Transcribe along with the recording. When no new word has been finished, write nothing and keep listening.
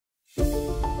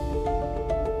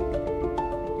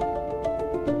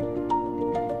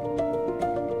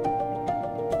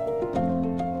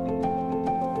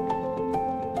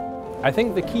I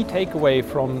think the key takeaway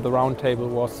from the roundtable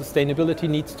was sustainability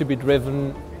needs to be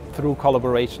driven through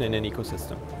collaboration in an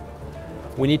ecosystem.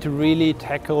 We need to really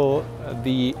tackle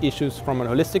the issues from a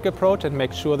holistic approach and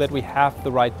make sure that we have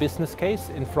the right business case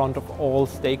in front of all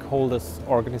stakeholders,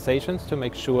 organizations, to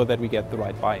make sure that we get the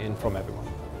right buy-in from everyone.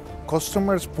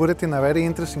 Customers put it in a very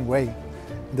interesting way.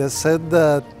 They said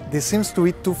that there seems to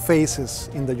be two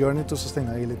phases in the journey to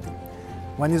sustainability.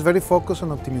 One is very focused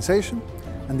on optimization,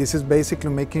 and this is basically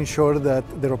making sure that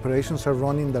their operations are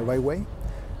running the right way,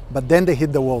 but then they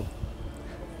hit the wall.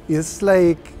 It's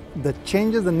like the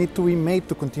changes that need to be made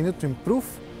to continue to improve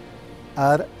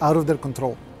are out of their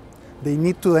control. They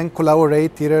need to then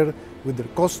collaborate either with their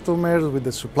customers, with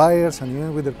the suppliers, and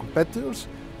even with their competitors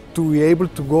to be able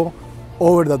to go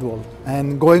over that wall.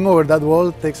 And going over that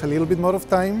wall takes a little bit more of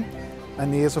time,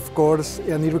 and it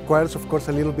requires, of course,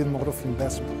 a little bit more of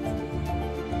investment.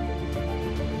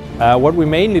 What we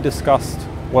mainly discussed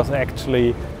was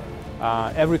actually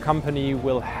every company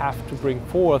will have to bring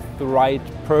forth the right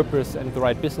purpose and the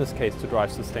right business case to drive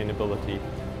sustainability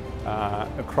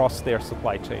across their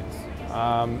supply chains.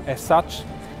 As such,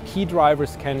 key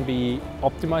drivers can be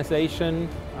optimization,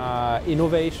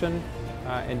 innovation,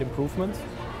 and improvements,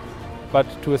 but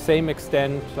to the same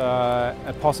extent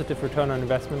a positive return on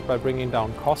investment by bringing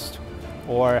down cost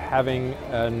or having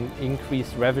an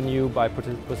increased revenue by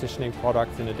positioning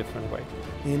products in a different way.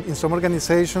 In some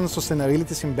organizations,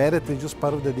 sustainability is embedded, it's just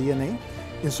part of the DNA.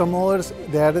 In some others,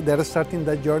 they are starting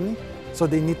that journey, so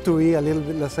they need to be a little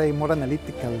bit, let's say, more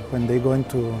analytical when they go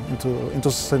into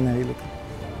sustainability.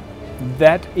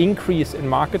 That increase in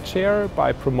market share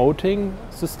by promoting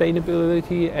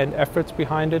sustainability and efforts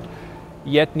behind it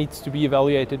yet needs to be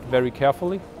evaluated very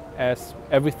carefully. As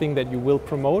everything that you will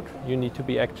promote, you need to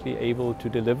be actually able to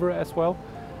deliver as well,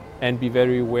 and be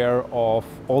very aware of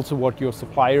also what your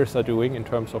suppliers are doing in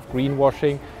terms of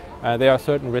greenwashing. There are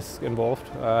certain risks involved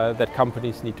that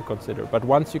companies need to consider. But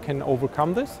once you can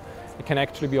overcome this, it can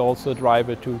actually be also a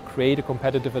driver to create a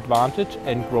competitive advantage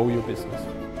and grow your business.